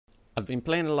I've been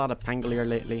playing a lot of Pangolier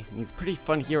lately, and he's a pretty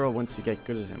fun hero once you get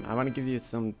good at him. I want to give you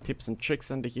some tips and tricks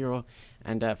on the hero,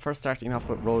 and first starting off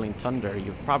with Rolling Thunder.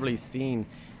 You've probably seen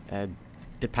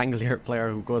the Pangolier player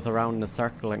who goes around in a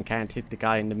circle and can't hit the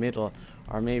guy in the middle,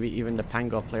 or maybe even the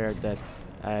Pango player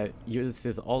that uses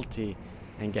his ulti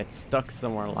and gets stuck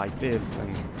somewhere like this,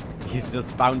 and he's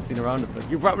just bouncing around. But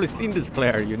you've probably seen this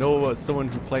player, you know, someone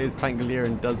who plays Pangolier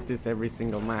and does this every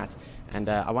single match. And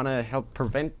I want to help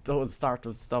prevent those sort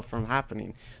of stuff from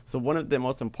happening. So one of the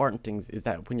most important things is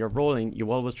that when you're rolling,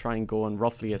 you always try and go in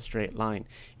roughly a straight line.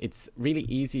 It's really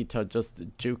easy to just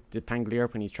juke the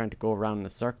Pangolier when he's trying to go around in a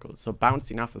circle. So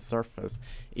bouncing off a surface,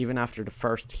 even after the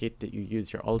first hit that you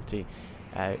use your ulti,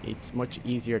 it's much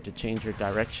easier to change your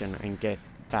direction and get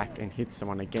back and hit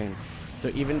someone again. So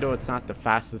even though it's not the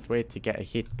fastest way to get a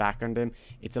hit back on them,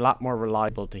 it's a lot more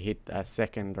reliable to hit a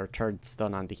second or third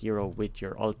stun on the hero with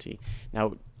your ulti.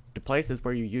 Now, the places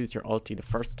where you use your ulti the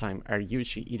first time are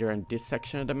usually either in this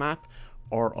section of the map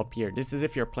or up here. This is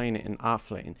if you're playing it in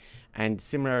offlane. And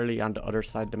similarly on the other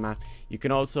side of the map, you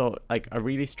can also, like, a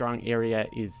really strong area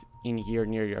is in here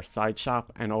near your side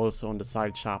shop, and also in the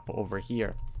side shop over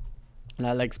here. And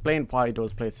I'll explain why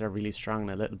those places are really strong in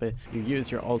a little bit. You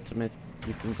use your ultimate,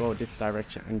 you can go this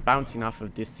direction, and bouncing off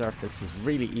of this surface is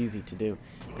really easy to do.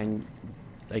 And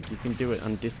like, you can do it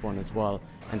on this one as well.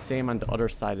 And same on the other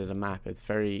side of the map. It's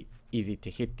very easy to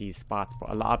hit these spots,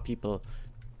 but a lot of people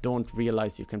don't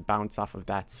realize you can bounce off of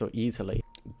that so easily.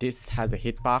 This has a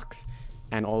hitbox,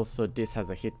 and also this has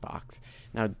a hitbox.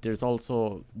 Now there's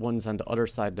also ones on the other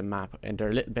side of the map, and they're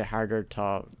a little bit harder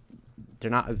to,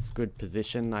 they're not as good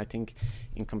position, I think,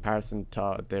 in comparison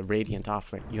to the Radiant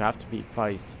offlane. You have to be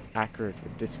quite accurate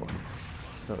with this one.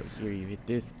 So here you hit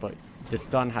this, but the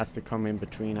stun has to come in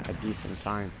between at a decent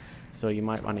time. So you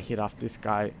might want to hit off this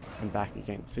guy and back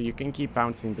again. So you can keep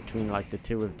bouncing between like the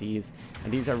two of these,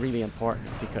 and these are really important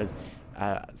because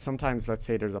sometimes, let's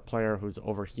say there's a player who's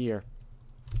over here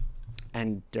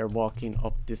and they're walking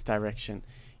up this direction.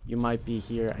 You might be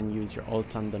here and use your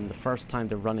ult on them the first time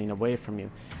they're running away from you.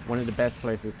 One of the best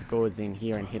places to go is in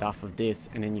here and hit off of this,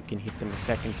 and then you can hit them a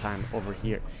second time over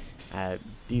here.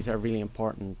 These are really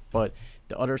important, but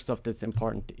the other stuff that's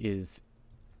important is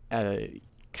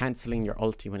cancelling your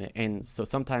ulti when it ends. So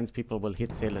sometimes people will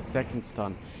hit, say, the second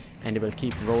stun, and they will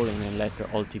keep rolling and let their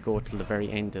ulti go till the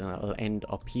very end, and it'll end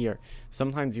up here.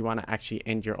 Sometimes you want to actually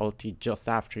end your ulti just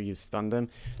after you stun them,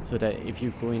 so that if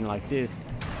you go in like this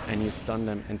and you stun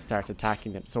them and start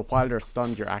attacking them, so while they're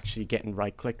stunned you're actually getting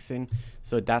right clicks in.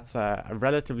 So that's a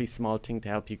relatively small thing to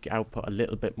help you output a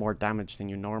little bit more damage than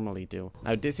you normally do.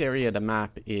 Now this area of the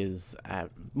map is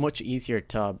much easier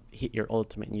to hit your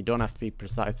ultimate, and you don't have to be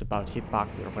precise about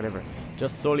hitboxes or whatever,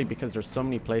 just solely because there's so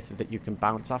many places that you can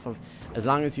bounce off of. As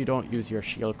long as you don't use your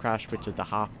shield crash, which is the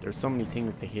hop, there's so many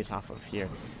things to hit off of here.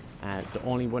 The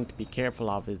only one to be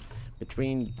careful of is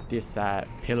between this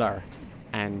pillar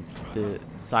and the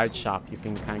side shop. You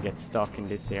can kind of get stuck in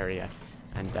this area,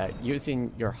 and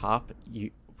using your hop,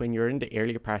 when you're in the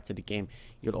earlier parts of the game,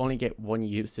 you'll only get one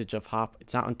usage of hop.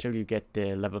 It's not until you get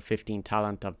the level 15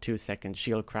 talent of 2 second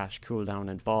shield crash, cooldown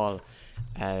and ball.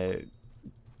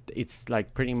 It's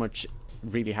like pretty much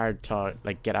really hard to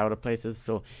like get out of places.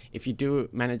 So if you do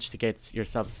manage to get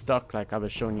yourself stuck, like I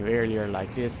was showing you earlier,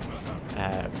 like this,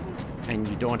 and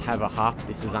you don't have a hop,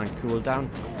 this is on cooldown,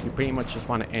 you pretty much just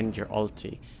want to end your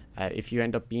ulti. If you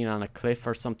end up being on a cliff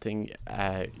or something,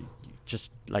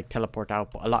 just like teleport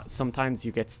out. But sometimes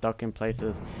you get stuck in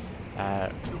places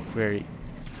where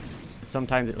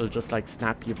sometimes it'll just like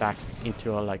snap you back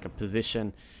into like a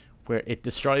position where it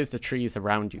destroys the trees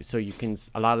around you, so you can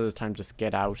a lot of the time just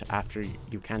get out after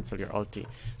you cancel your ulti.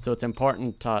 So it's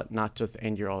important to not just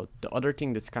end your ult. The other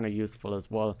thing that's kind of useful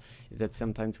as well is that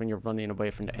sometimes when you're running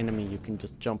away from the enemy, you can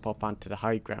just jump up onto the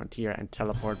high ground here and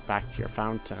teleport back to your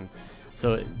fountain.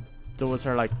 So those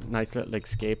are like nice little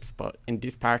escapes, but in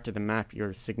this part of the map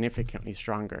you're significantly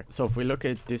stronger. So if we look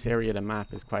at this area of the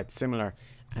map, is quite similar,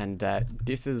 and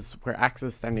this is where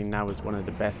Axe's standing now is one of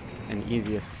the best and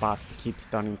easiest spots to keep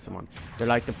stunning someone. They're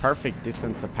like the perfect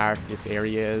distance apart this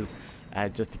area is,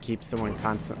 just to keep someone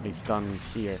constantly stunned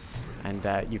here.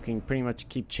 And you can pretty much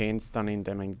keep chain stunning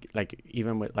them, and like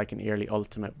even with like an early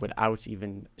ultimate without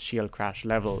even shield crash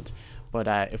leveled. But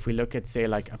if we look at, say,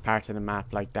 like a part of the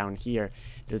map like down here,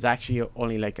 there's actually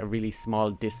only like a really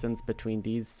small distance between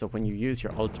these. So when you use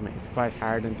your ultimate, it's quite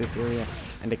hard in this area,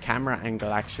 and the camera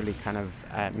angle actually kind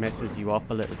of messes you up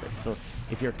a little bit. So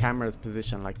if your camera is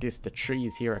positioned like this, the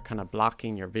trees here are kind of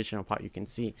blocking your vision of what you can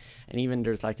see. And even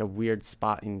there's like a weird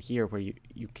spot in here where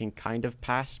you can kind of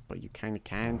pat, but you kind of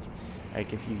can't.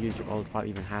 Like if you use your ult, what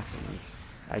even happens?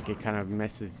 like it kind of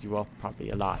messes you up probably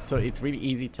a lot. So it's really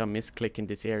easy to misclick in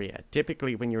this area.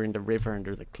 Typically when you're in the river and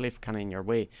there's a cliff kind of in your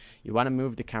way, you want to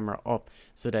move the camera up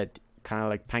so that kind of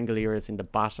like Pangolier is in the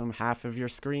bottom half of your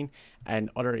screen, and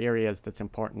other areas that's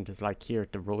important is like here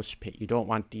at the roach pit. You don't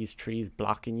want these trees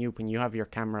blocking you. When you have your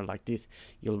camera like this,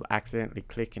 you'll accidentally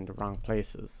click in the wrong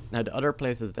places. Now the other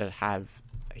places that have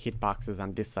hitboxes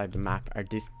on this side of the map are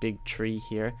this big tree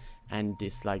here and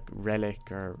this like relic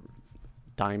or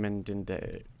diamond in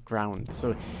the ground.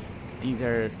 So these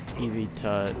are easy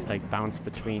to like bounce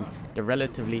between. They're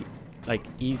relatively like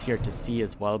easier to see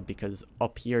as well, because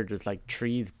up here there's like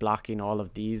trees blocking all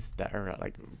of these that are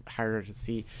like harder to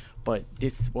see, but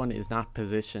this one is not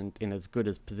positioned in as good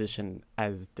as position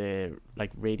as the like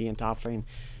radiant offlane,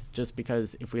 just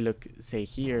because if we look say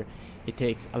here, it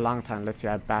takes a long time. Let's say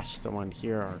I bash someone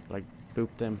here or like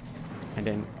boop them, and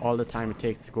then all the time it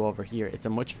takes to go over here, it's a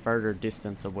much further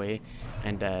distance away,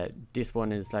 and this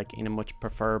one is like in a much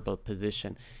preferable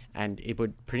position, and it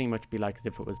would pretty much be like as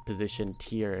if it was positioned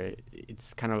here.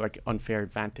 It's kind of like unfair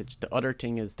advantage. The other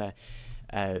thing is that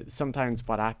sometimes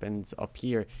what happens up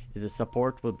here is a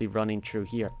support will be running through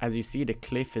here. As you see, the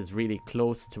cliff is really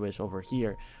close to it over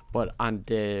here, but on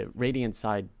the radiant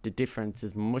side the difference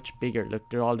is much bigger. Look,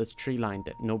 there's all this tree line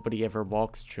that nobody ever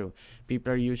walks through.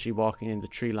 People are usually walking in the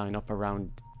tree line up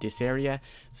around this area.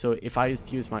 So if I was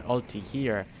to use my ulti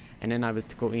here and then I was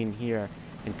to go in here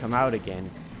and come out again,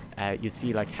 you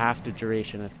see like half the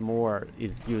duration, if more,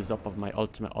 is used up of my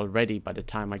ultimate already by the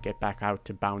time I get back out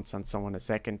to bounce on someone a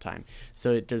second time.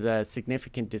 So there's a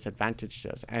significant disadvantage to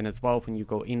it. And as well, when you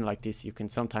go in like this, you can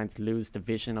sometimes lose the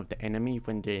vision of the enemy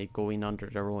when they go in under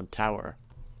their own tower.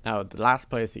 Now the last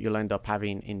place that you'll end up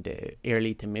having in the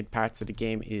early to mid parts of the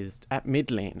game is at mid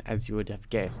lane, as you would have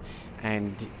guessed,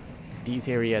 and these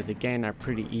areas again are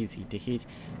pretty easy to hit.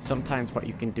 Sometimes what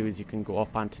you can do is you can go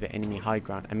up onto the enemy high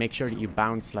ground and make sure that you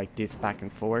bounce like this back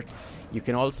and forth. You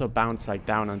can also bounce like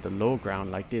down on the low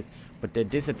ground like this, but the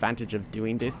disadvantage of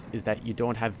doing this is that you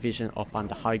don't have vision up on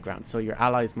the high ground, so your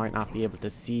allies might not be able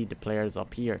to see the players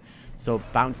up here. So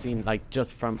bouncing like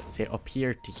just from say up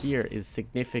here to here is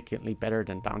significantly better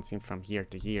than bouncing from here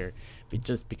to here,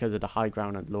 just because of the high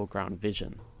ground and low ground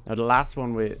vision. Now the last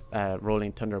one with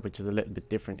Rolling Thunder, which is a little bit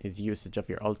different, is usage of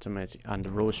your ultimate on the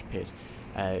roach pit.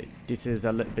 This is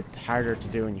a little bit harder to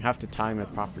do and you have to time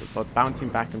it properly, but bouncing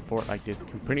back and forth like this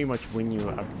can pretty much win you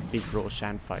a big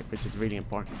Roshan fight, which is really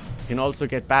important. You can also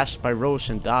get bashed by Roche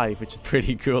and die, which is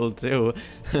pretty cool too.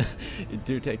 You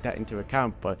do take that into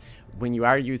account, but when you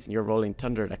are using your Rolling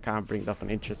Thunder, that kind of brings up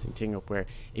an interesting thing up where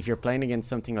if you're playing against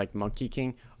something like Monkey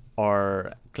King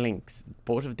or Clinks,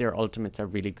 both of their ultimates are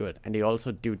really good, and they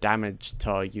also do damage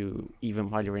to you even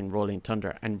while you're in Rolling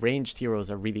Thunder, and ranged heroes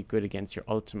are really good against your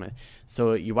ultimate,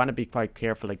 so you want to be quite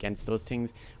careful against those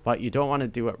things. What you don't want to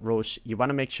do at Roche, you want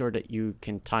to make sure that you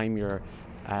can time your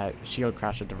shield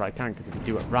crash at the right time, because if you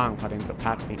do it wrong, what ends up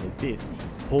happening is this.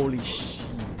 Holy shit,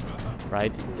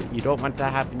 right? You don't want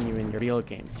that happening to you in your real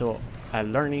game. So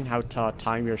learning how to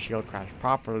time your shield crash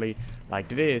properly like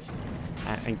this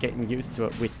and getting used to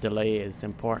it with delay is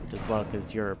important as well,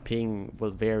 because your ping will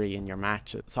vary in your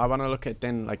matches. So I want to look at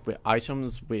then like with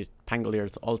items with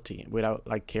Pangolier's ulti without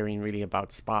like caring really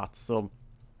about spots. So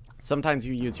sometimes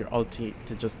you use your ulti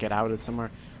to just get out of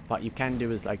somewhere. What you can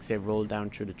do is like say roll down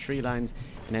through the tree lines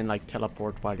and then like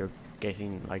teleport while you're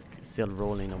getting like still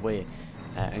rolling away.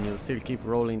 And you'll still keep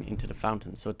rolling into the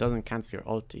fountain, so it doesn't cancel your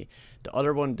ulti. The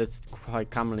other one that's quite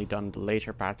commonly done in the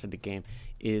later parts of the game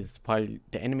is while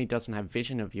the enemy doesn't have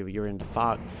vision of you, you're in the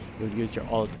fog, you'll use your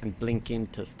ult and blink in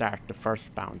to start the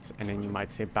first bounce, and then you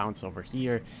might say bounce over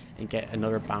here and get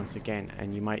another bounce again,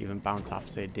 and you might even bounce off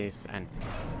say this. And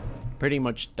pretty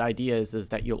much the idea is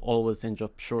that you'll always end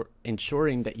up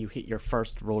ensuring that you hit your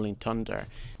first Rolling Thunder.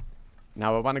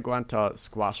 Now I want to go on to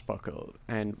Swashbuckle,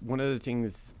 and one of the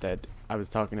things that I was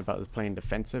talking about is playing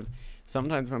defensive.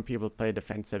 Sometimes when people play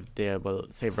defensive, they will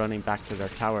say running back to their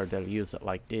tower, they'll use it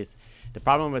like this. The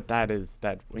problem with that is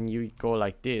that when you go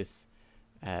like this,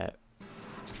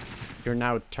 you're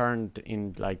now turned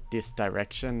in like this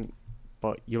direction,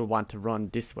 but you'll want to run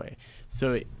this way.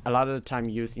 So a lot of the time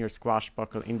using your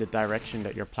Swashbuckle in the direction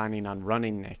that you're planning on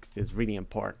running next is really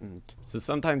important. So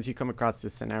sometimes you come across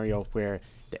this scenario where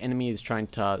the enemy is trying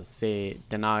to say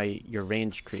deny your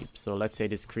range creep. So let's say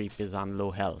this creep is on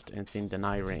low health and it's in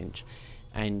deny range,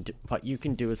 and what you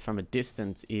can do is from a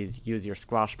distance is use your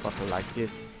Swashbuckle like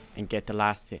this and get the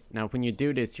last hit. Now when you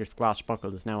do this, your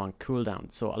Swashbuckle is now on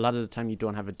cooldown, so a lot of the time you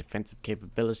don't have a defensive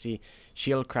capability.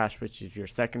 Shield Crash, which is your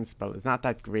second spell, is not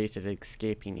that great at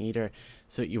escaping either,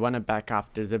 so you want to back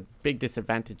off. There's a big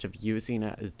disadvantage of using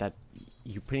it is that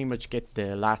you pretty much get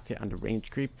the last hit on the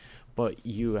range creep, but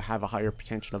you have a higher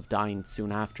potential of dying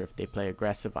soon after if they play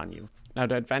aggressive on you. Now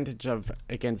the advantage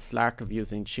against Slark of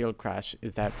using Shield Crash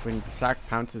is that when Slark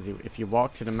pounces you, if you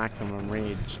walk to the maximum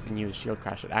range and use Shield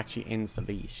Crash, it actually ends the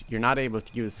leash. You're not able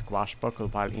to use Swashbuckle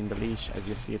while in the leash, as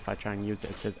you see if I try and use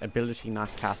it. It says ability not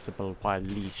castable while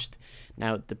leashed.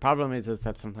 Now the problem is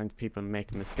that sometimes people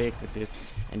make a mistake with this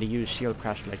and they use Shield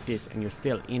Crash like this and you're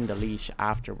still in the leash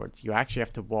afterwards. You actually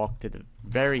have to walk to the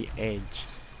very edge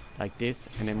like this,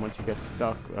 and then once you get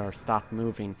stuck or stop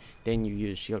moving, then you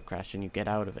use Shield Crash and you get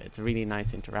out of it. It's a really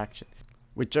nice interaction.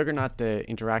 With Juggernaut, the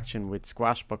interaction with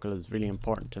Swashbuckle is really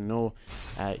important to know.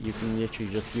 You can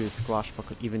literally just use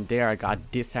Swashbuckle. Even there I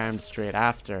got disarmed straight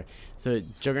after. So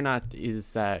Juggernaut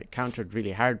is countered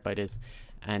really hard by this,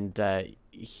 and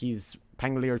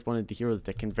Pangolier is one of the heroes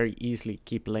that can very easily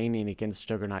keep laning against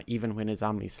Juggernaut even when his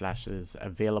Omni Slash is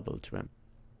available to him.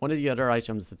 One of the other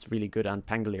items that's really good on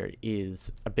Pangolier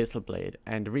is Abyssal Blade,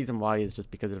 and the reason why is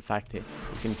just because of the fact that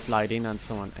you can slide in on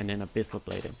someone and then Abyssal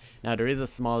Blade him. Now there is a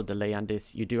small delay on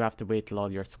this. You do have to wait till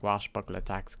all your Swashbuckle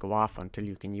attacks go off until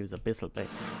you can use Abyssal Blade.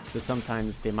 So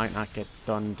sometimes they might not get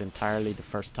stunned entirely the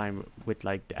first time with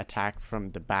like the attacks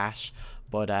from the bash,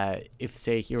 but if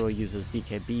say hero uses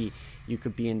BKB, you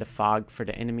could be in the fog for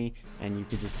the enemy and you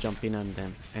could just jump in on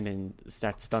them and then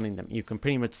start stunning them. You can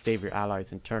pretty much save your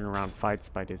allies and turn around fights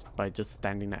by this, by just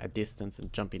standing at a distance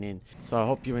and jumping in. So I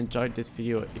hope you enjoyed this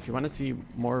video. If you want to see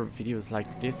more videos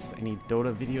like this, any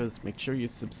Dota videos, make sure you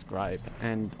subscribe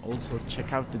and also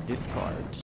check out the Discord.